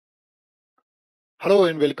Hello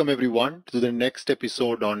and welcome everyone to the next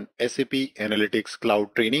episode on SAP Analytics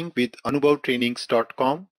Cloud Training with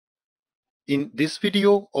AnubhavTrainings.com. In this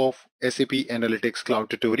video of SAP Analytics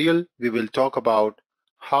Cloud tutorial, we will talk about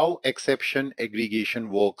how exception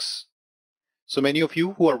aggregation works. So many of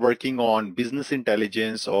you who are working on business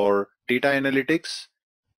intelligence or data analytics,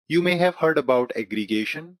 you may have heard about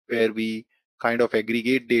aggregation, where we kind of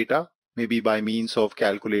aggregate data, maybe by means of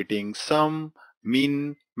calculating sum,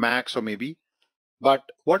 min, max, or maybe.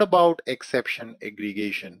 But what about exception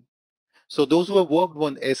aggregation? So those who have worked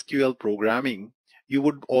on SQL programming, you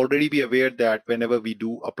would already be aware that whenever we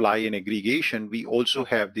do apply an aggregation, we also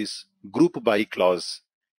have this group by clause.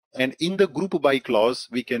 And in the group by clause,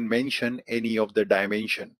 we can mention any of the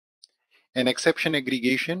dimension. An exception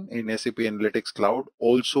aggregation in SAP Analytics Cloud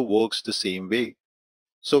also works the same way.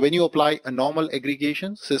 So when you apply a normal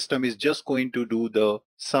aggregation, system is just going to do the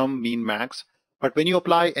sum, mean, max. But when you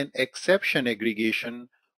apply an exception aggregation,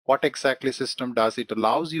 what exactly system does? It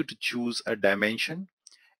allows you to choose a dimension,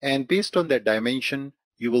 and based on that dimension,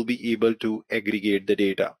 you will be able to aggregate the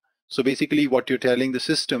data. So basically what you're telling the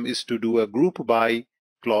system is to do a group by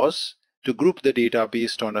clause to group the data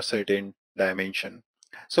based on a certain dimension.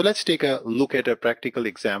 So let's take a look at a practical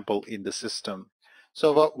example in the system.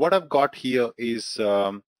 So what I've got here is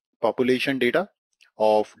population data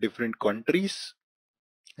of different countries.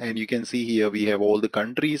 And you can see here we have all the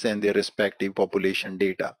countries and their respective population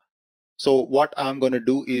data. So what I'm going to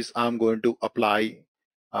do is I'm going to apply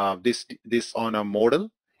this on a model,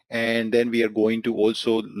 and then we are going to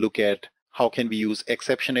also look at how can we use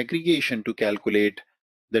exception aggregation to calculate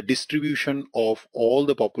the distribution of all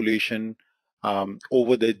the population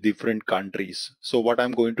over the different countries. So what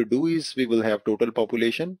I'm going to do is we will have total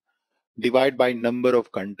population divide by number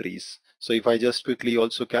of countries. So if I just quickly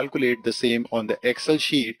also calculate the same on the Excel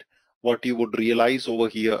sheet, what you would realize over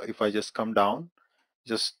here, if I just come down,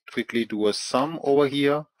 just quickly do a sum over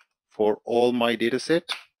here for all my data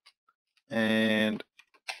set. And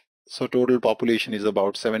so total population is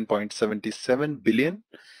about 7.77 billion.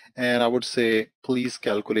 And I would say, please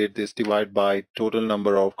calculate this divide by total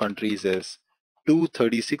number of countries as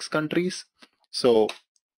 236 countries. So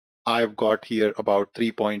I've got here about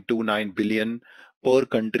 3.29 billion per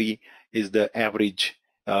country is the average,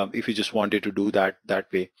 if you just wanted to do that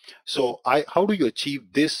way. So how do you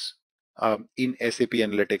achieve this in SAP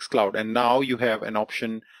Analytics Cloud? And now you have an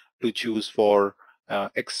option to choose for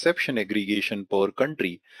exception aggregation per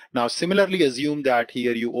country. Now similarly, assume that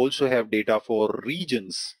here you also have data for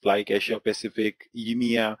regions like Asia Pacific,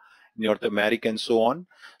 EMEA, North America, and so on.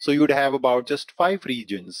 So you would have about just 5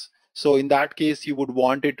 regions. So in that case, you would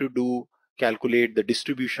want it to calculate the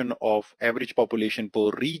distribution of average population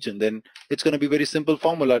per region. Then it's going to be very simple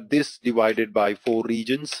formula, this divided by 4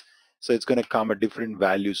 regions. So it's going to come a different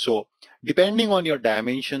value. So depending on your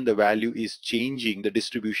dimension, the value is changing, the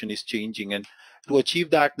distribution is changing. And to achieve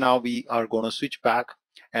that, now we are going to switch back,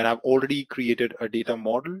 and I've already created a data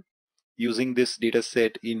model using this data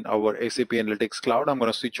set in our SAP Analytics Cloud. I'm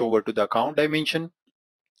going to switch over to the account dimension.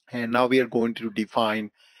 And now we are going to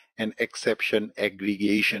define an exception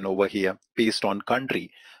aggregation over here based on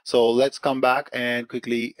country. So let's come back and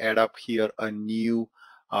quickly add up here a new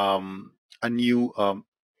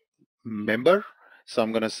member. So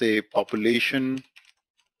I'm going to say population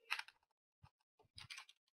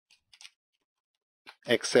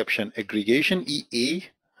exception aggregation, EA.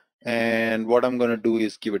 And what I'm going to do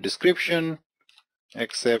is give a description,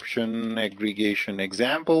 exception aggregation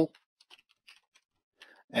example,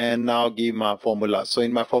 and now give my formula. So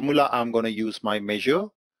in my formula, I'm going to use my measure.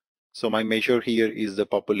 So my measure here is the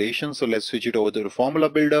population. So let's switch it over to the formula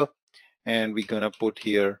builder, and we're going to put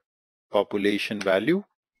here population value.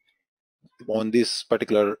 On this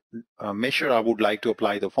particular measure, I would like to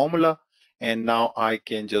apply the formula. And now I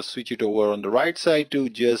can just switch it over on the right side to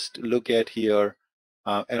just look at here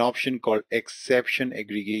an option called exception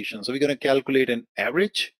aggregation. So we're going to calculate an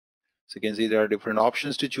average. So you can see there are different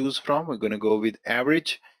options to choose from. We're going to go with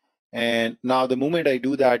average. And now the moment I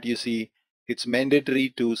do that, you see it's mandatory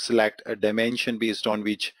to select a dimension based on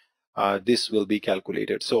which this will be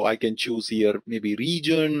calculated. So I can choose here maybe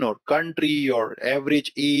region or country or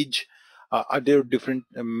average age. Are there different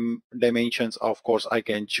dimensions? Of course, I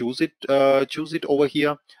can choose it over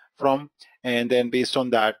here from, and then based on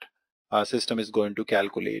that, system is going to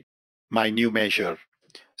calculate my new measure.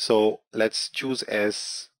 So let's choose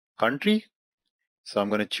as country. So I'm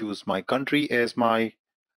going to choose my country as my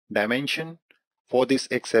dimension for this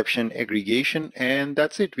exception aggregation, and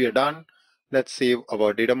that's it. We are done. Let's save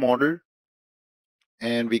our data model,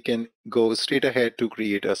 and we can go straight ahead to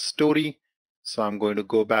create a story. So I'm going to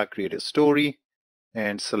go back, create a story,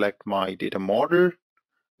 and select my data model,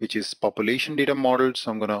 which is population data model.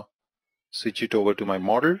 So I'm going to switch it over to my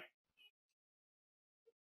model.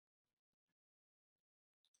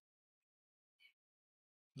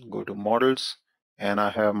 Go to models, and I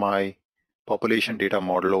have my population data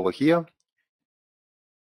model over here.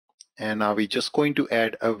 And now we're just going to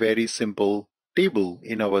add a very simple table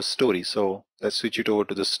in our story. So let's switch it over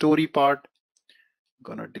to the story part. I'm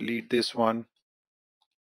gonna delete this one,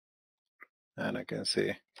 and I can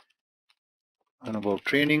say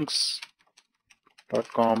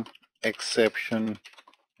unabouttrainings.com exception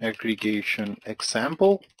aggregation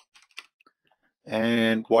example.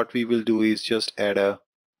 And what we will do is just add a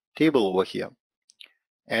table over here.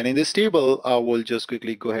 And in this table, I will just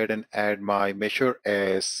quickly go ahead and add my measure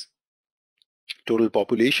as total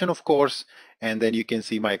population, of course, and then you can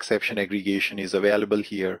see my exception aggregation is available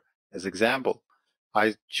here as example.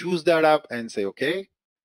 I choose that up and say okay,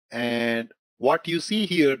 and what you see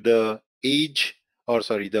here, the age, or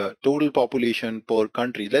sorry, the total population per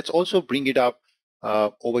country. Let's also bring it up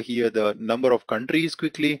over here, the number of countries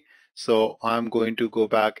quickly. So I'm going to go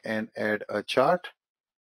back and add a chart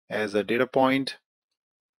as a data point.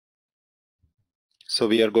 So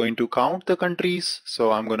we are going to count the countries.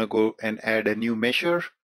 So I'm going to go and add a new measure,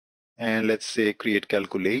 and let's say create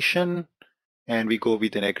calculation, and we go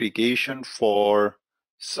with an aggregation for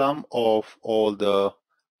sum of all the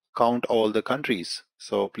count all the countries.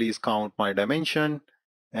 So please count my dimension,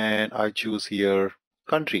 and I choose here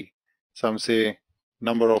country. Some say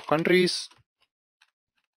number of countries,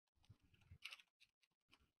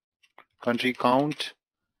 country count,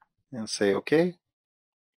 and say okay,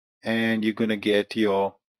 and you're gonna get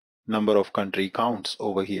your number of country counts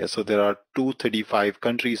over here. So there are 235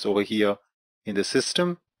 countries over here in the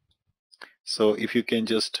system. So if you can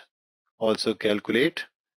just also calculate,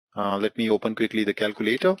 let me open quickly the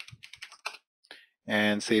calculator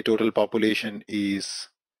and say total population is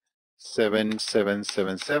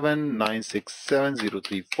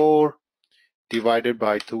 7777967034 divided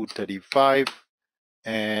by 235,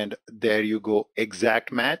 and there you go,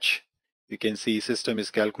 exact match. You can see system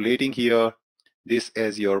is calculating here this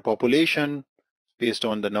as your population based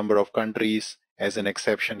on the number of countries as an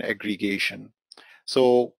exception aggregation.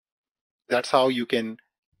 So that's how you can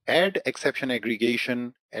add exception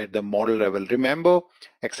aggregation at the model level. Remember,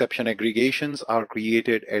 exception aggregations are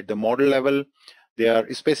created at the model level. They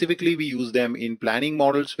are specifically, we use them in planning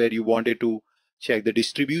models where you wanted to check the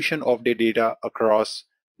distribution of the data across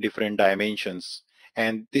different dimensions.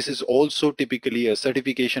 And this is also typically a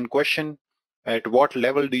certification question. At what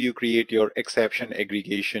level do you create your exception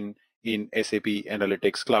aggregation in SAP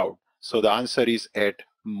Analytics Cloud? So the answer is at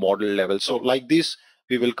model level. So like this,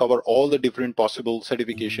 we will cover all the different possible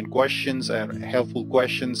certification questions and helpful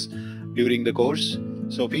questions during the course.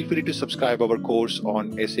 So feel free to subscribe our course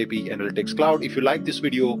on SAP Analytics Cloud. If you like this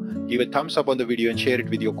video, give a thumbs up on the video and share it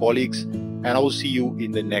with your colleagues. And I will see you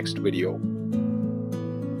in the next video.